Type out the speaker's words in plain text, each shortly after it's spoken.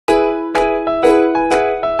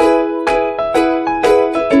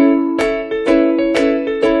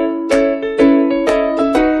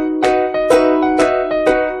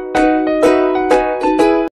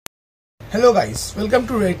Hello guys, welcome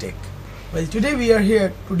to Raytech. Well, today we are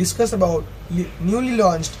here to discuss about newly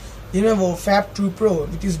launched Lenovo Phab 2 Pro,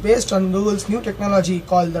 which is based on Google's new technology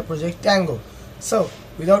called the Project Tango. So,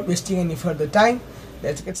 without wasting any further time,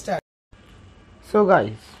 let's get started. So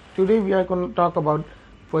guys, today we are going to talk about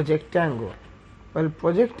Project Tango. Well,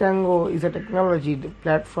 Project Tango is a technology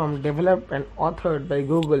platform developed and authored by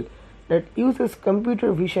Google that uses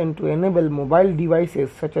computer vision to enable mobile devices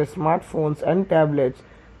such as smartphones and tablets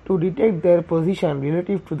to detect their position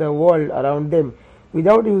relative to the world around them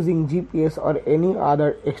without using GPS or any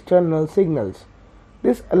other external signals.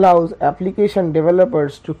 This allows application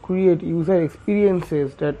developers to create user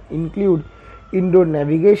experiences that include indoor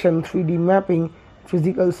navigation, 3D mapping,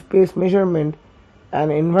 physical space measurement,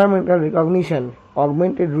 and environmental recognition,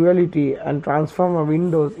 augmented reality, and transform a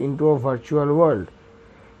Windows into a virtual world.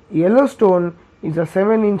 Yellowstone is a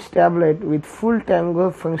 7-inch tablet with full Tango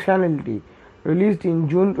functionality, released in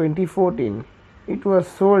June 2014. It was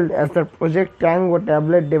sold as the Project Tango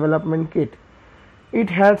tablet development kit.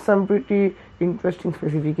 It had some pretty interesting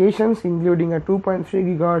specifications, including a 2.3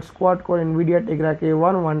 GHz quad-core NVIDIA Tegra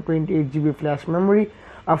K1 128GB flash memory,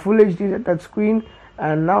 a Full HD touchscreen,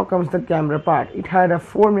 and now comes the camera part. It had a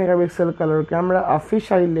 4-megapixel color camera, a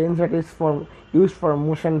fisheye lens that is used for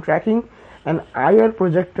motion tracking, an IR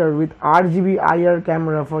projector with RGB IR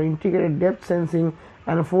camera for integrated depth sensing,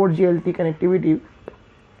 and 4G LTE connectivity.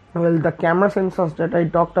 Well, the camera sensors that I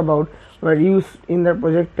talked about were used in the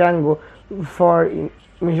Project Tango for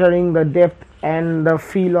measuring the depth and the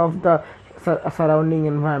feel of the surrounding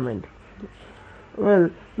environment. Well,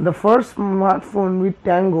 the first smartphone with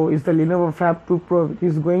Tango is the Lenovo Phab 2 Pro, which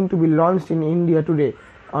is going to be launched in India today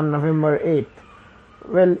on November 8th.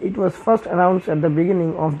 Well, it was first announced at the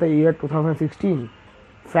beginning of the year 2016.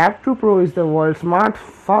 Phab 2 Pro is the world's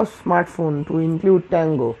first smartphone to include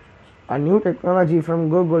Tango, a new technology from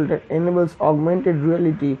Google that enables augmented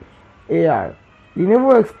reality (AR).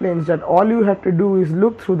 Lenovo explains that all you have to do is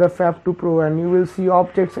look through the Phab 2 Pro and you will see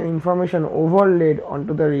objects and information overlaid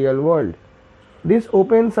onto the real world. This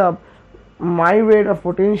opens up a myriad of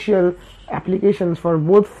potential applications for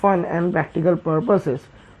both fun and practical purposes.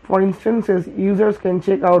 For instance, users can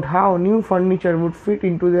check out how new furniture would fit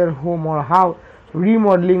into their home or how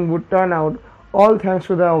remodeling would turn out, all thanks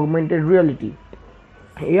to the augmented reality.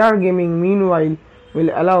 AR gaming, meanwhile, will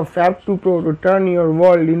allow Phab 2 Pro to turn your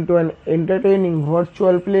world into an entertaining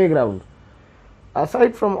virtual playground.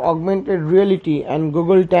 Aside from augmented reality and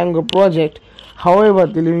Google Tango project, however,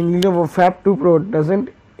 the Lenovo Phab 2 Pro doesn't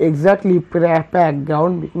exactly pack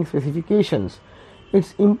groundbreaking specifications.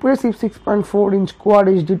 Its impressive 6.4-inch Quad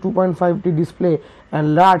HD 2.5D display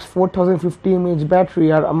and large 4050 mAh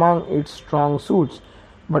battery are among its strong suits.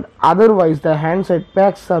 But otherwise, the handset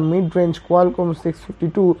packs a mid-range Qualcomm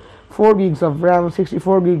 652, 4 GB of RAM,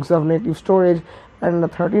 64 GB of native storage, and a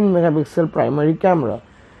 13-megapixel primary camera.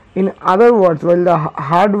 In other words, while the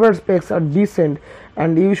hardware specs are decent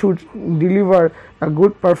and you should deliver a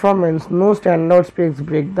good performance, no standout specs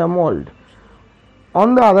break the mold.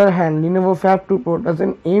 On the other hand, Lenovo Phab 2 Pro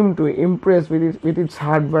doesn't aim to impress with its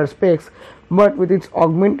hardware specs, but with its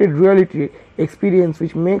augmented reality experience,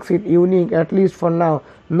 which makes it unique, at least for now.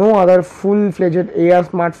 No other full-fledged AR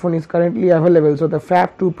smartphone is currently available, so the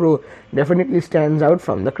Phab 2 Pro definitely stands out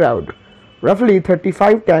from the crowd. Roughly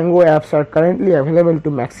 35 Tango apps are currently available to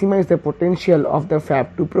maximize the potential of the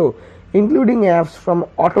Phab 2 Pro, including apps from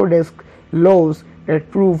Autodesk Loves that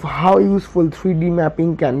prove how useful 3D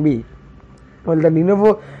mapping can be. Well, the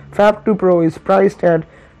Lenovo Phab 2 Pro is priced at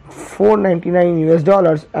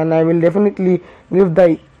 $499 and I will definitely give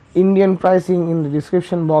the Indian pricing in the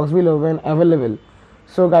description box below when available.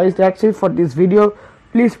 So guys, that's it for this video.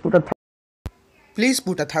 Please put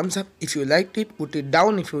a thumbs up if you liked it, put it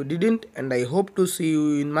down if you didn't, and I hope to see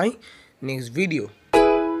you in my next video.